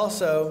like to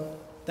also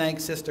thank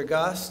Sister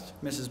Gust,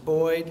 Mrs.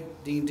 Boyd,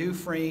 Dean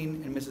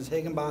Dufresne, and Mrs.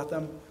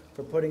 Higginbotham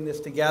for putting this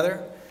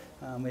together.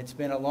 It's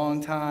been a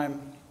long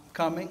time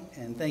coming,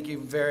 and thank you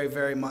very,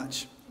 very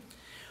much.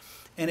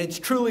 And it's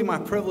truly my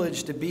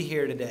privilege to be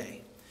here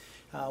today.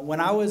 When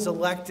I was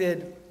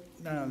elected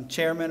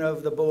chairman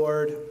of the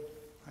board,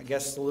 I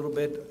guess a little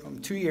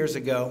bit 2 years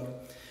ago,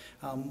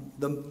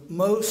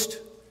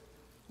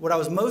 what I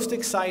was most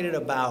excited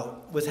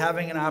about was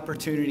having an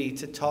opportunity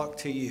to talk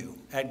to you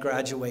at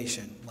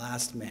graduation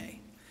last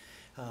May.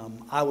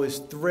 I was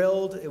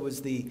thrilled. I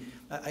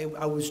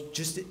was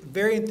just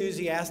very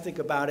enthusiastic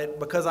about it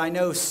because I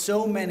know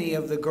so many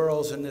of the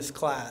girls in this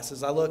class.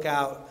 As I look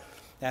out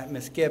at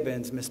Miss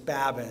Gibbons, Miss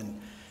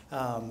Babin,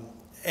 and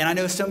I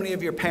know so many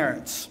of your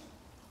parents.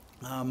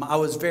 I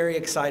was very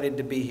excited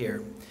to be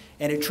here.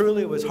 And it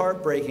truly was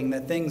heartbreaking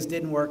that things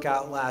didn't work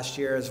out last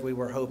year as we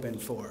were hoping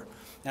for.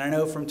 And I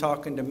know from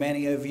talking to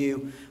many of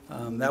you,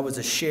 that was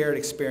a shared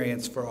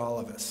experience for all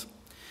of us.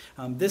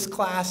 This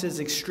class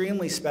is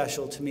extremely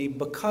special to me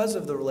because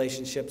of the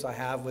relationships I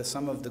have with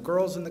some of the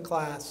girls in the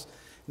class,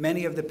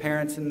 many of the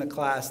parents in the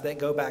class that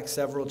go back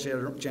several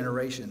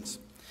generations,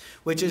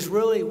 which is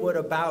really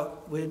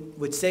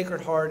what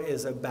Sacred Heart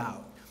is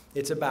about.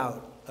 It's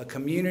about a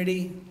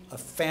community, a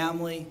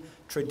family,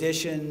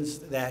 traditions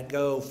that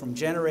go from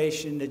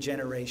generation to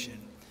generation.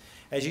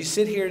 As you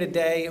sit here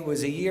today, it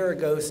was a year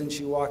ago since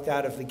you walked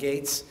out of the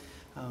gates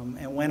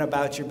and went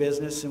about your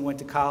business and went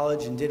to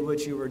college and did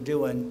what you were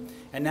doing.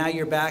 And now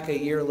you're back a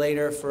year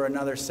later for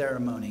another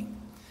ceremony.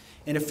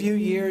 In a few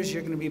years,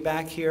 you're going to be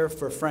back here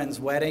for friends'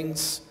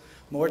 weddings,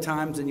 more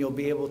times than you'll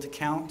be able to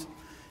count.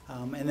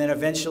 And then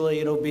eventually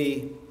it'll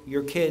be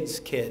your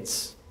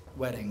kids'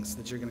 weddings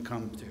that you're going to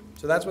come to.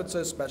 So that's what's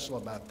so special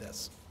about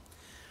this.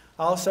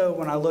 Also,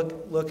 when I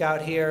look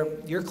out here,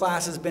 your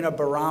class has been a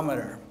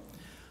barometer.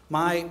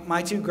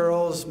 My two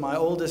girls, my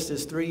oldest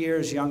is 3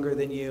 years younger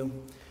than you,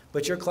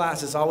 but your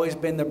class has always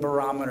been the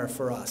barometer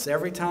for us.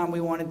 Every time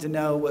we wanted to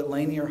know what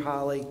Lainey or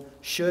Holly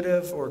should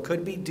have or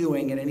could be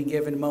doing at any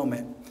given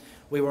moment,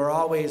 we were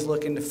always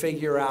looking to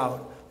figure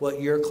out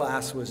what your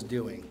class was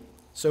doing.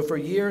 So for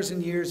years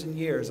and years and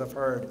years, I've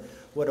heard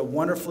what a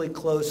wonderfully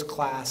close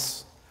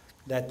class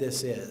that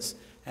this is.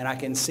 And I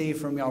can see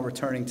from y'all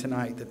returning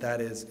tonight that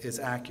that is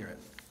accurate.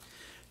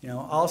 You know,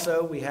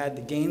 also, we had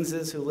the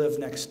Gaineses who lived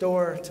next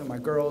door to my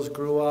girls,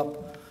 grew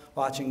up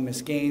watching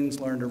Miss Gaines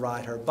learn to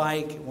ride her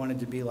bike, wanted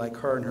to be like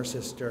her and her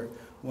sister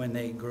when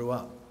they grew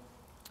up.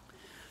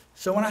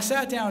 So when I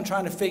sat down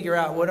trying to figure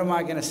out what am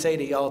I going to say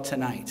to y'all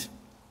tonight,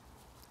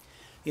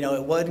 you know,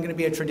 it wasn't going to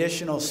be a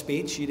traditional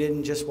speech. You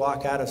didn't just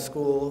walk out of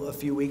school a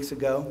few weeks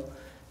ago.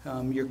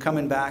 You're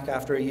coming back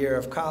after a year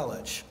of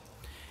college.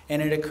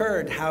 And it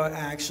occurred how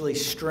actually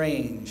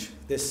strange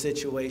this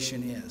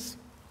situation is.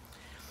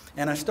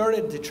 And I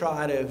started to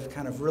try to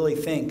kind of really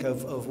think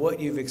of what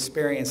you've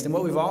experienced and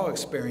what we've all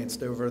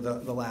experienced over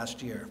the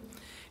last year.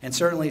 And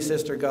certainly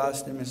Sister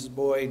Gust and Mrs.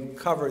 Boyd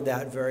covered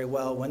that very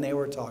well when they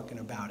were talking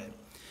about it.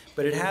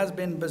 But it has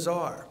been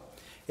bizarre.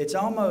 It's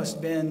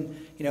almost been,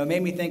 it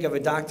made me think of a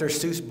Dr.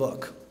 Seuss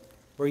book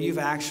where you've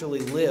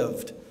actually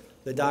lived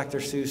the Dr.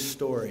 Seuss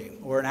story,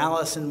 or an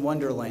Alice in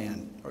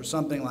Wonderland, or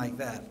something like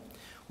that.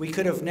 We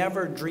could have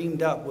never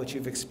dreamed up what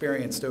you've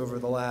experienced over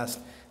the last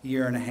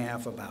year and a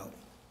half about.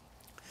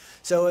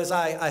 So as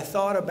I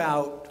thought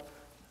about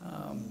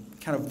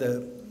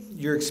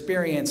your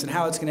experience and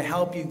how it's going to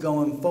help you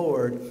going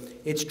forward,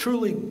 it's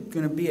truly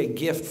going to be a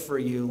gift for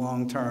you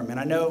long term. And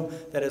I know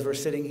that as we're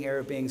sitting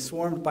here being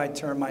swarmed by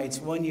termites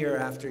 1 year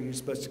after you're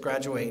supposed to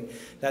graduate,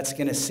 that's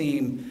going to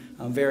seem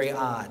very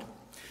odd.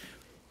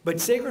 But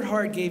Sacred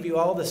Heart gave you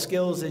all the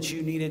skills that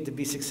you needed to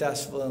be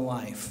successful in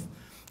life.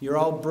 You're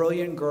all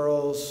brilliant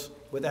girls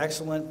with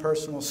excellent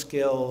personal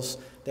skills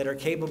that are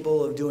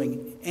capable of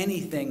doing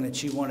anything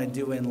that you want to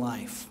do in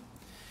life.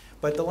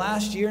 But the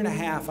last year and a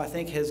half, I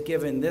think, has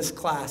given this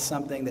class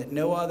something that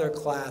no other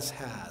class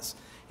has.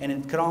 And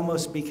it could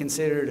almost be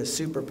considered a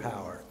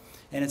superpower.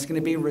 And it's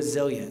going to be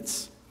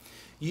resilience.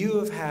 You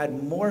have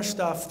had more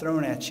stuff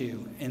thrown at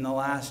you in the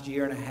last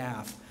year and a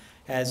half,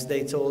 as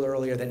they told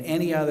earlier, than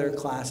any other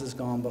class has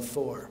gone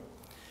before.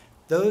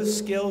 Those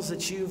skills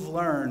that you've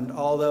learned,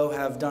 although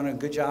have done a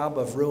good job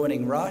of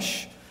ruining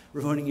Rush,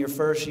 ruining your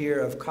first year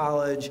of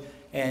college,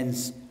 and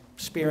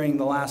sparing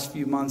the last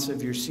few months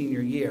of your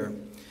senior year,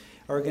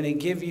 are going to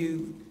give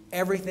you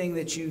everything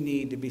that you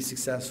need to be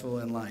successful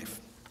in life.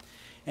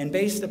 And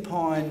based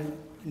upon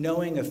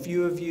knowing a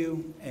few of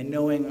you and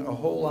knowing a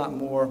whole lot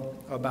more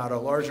about a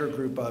larger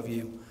group of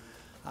you,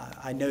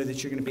 I know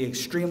that you're going to be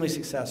extremely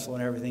successful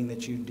in everything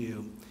that you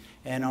do.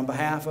 And on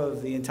behalf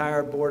of the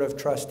entire Board of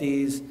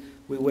Trustees,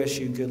 we wish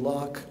you good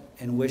luck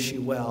and wish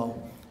you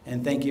well.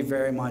 And thank you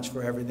very much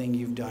for everything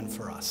you've done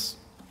for us.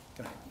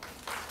 Good night.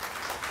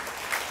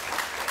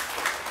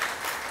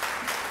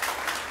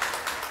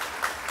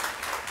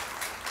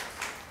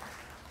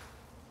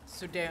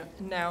 So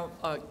now,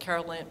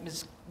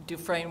 Ms.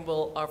 Dufresne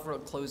will offer a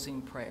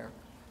closing prayer.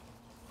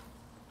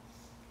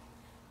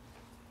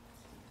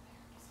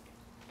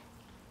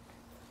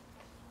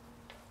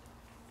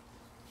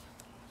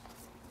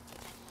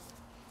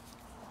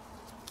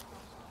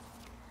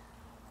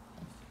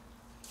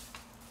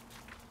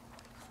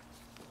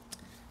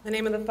 In the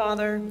name of the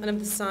Father, and of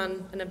the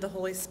Son, and of the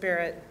Holy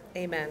Spirit,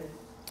 amen.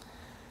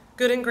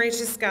 Good and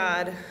gracious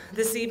God,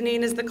 this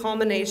evening is the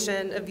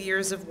culmination of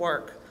years of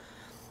work,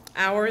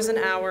 hours and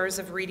hours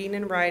of reading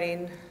and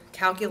writing,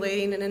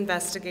 calculating and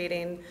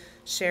investigating,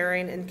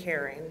 sharing and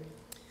caring.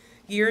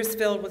 Years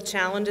filled with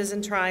challenges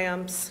and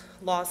triumphs,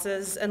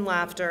 losses and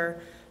laughter,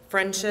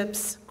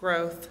 friendships,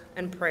 growth,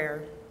 and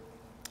prayer.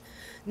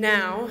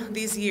 Now,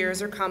 these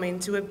years are coming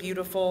to a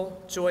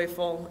beautiful,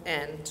 joyful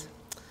end.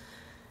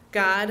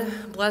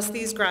 God, bless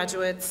these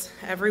graduates,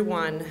 every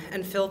one,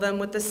 and fill them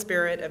with the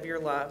spirit of your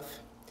love.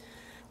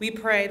 We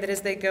pray that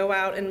as they go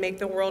out and make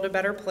the world a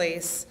better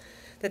place,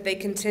 that they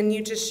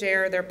continue to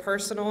share their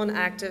personal and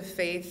active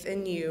faith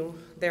in you,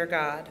 their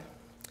God.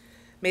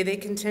 May they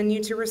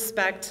continue to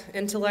respect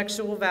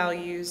intellectual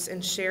values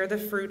and share the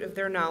fruit of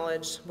their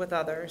knowledge with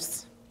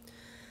others.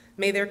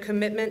 May their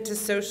commitment to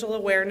social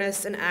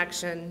awareness and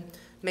action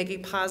make a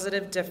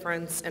positive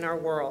difference in our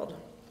world.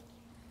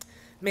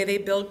 May they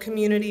build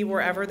community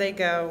wherever they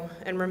go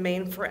and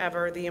remain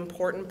forever the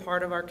important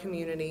part of our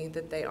community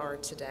that they are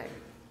today.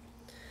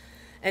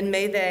 And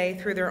may they,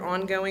 through their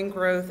ongoing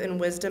growth in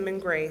wisdom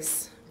and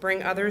grace,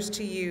 bring others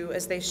to you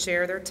as they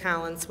share their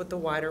talents with the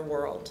wider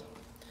world.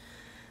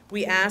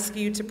 We ask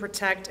you to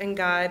protect and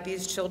guide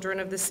these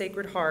children of the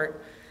Sacred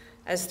Heart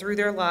as through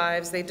their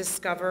lives they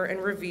discover and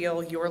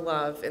reveal your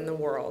love in the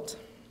world.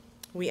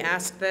 We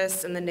ask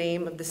this in the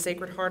name of the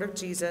Sacred Heart of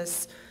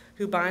Jesus,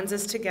 who binds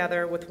us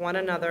together with one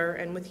another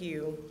and with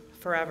you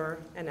forever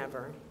and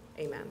ever.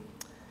 Amen.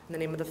 In the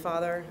name of the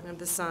Father, and of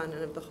the Son,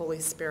 and of the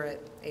Holy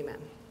Spirit. Amen.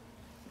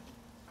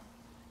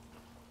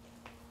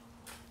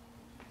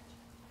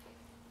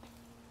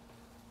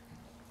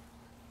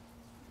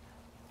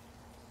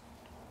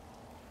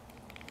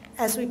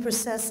 As we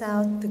process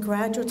out, the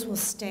graduates will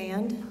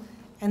stand,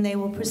 and they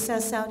will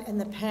process out, and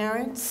the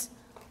parents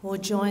will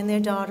join their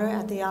daughter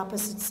at the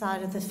opposite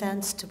side of the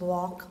fence to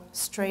walk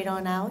straight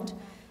on out,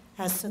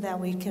 so that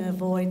we can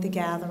avoid the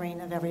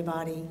gathering of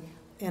everybody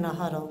in a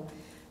huddle.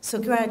 So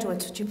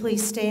graduates, would you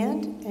please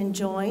stand and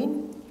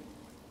join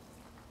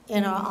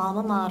in our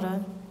alma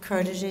mater,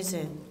 Cœur de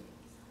Jésus.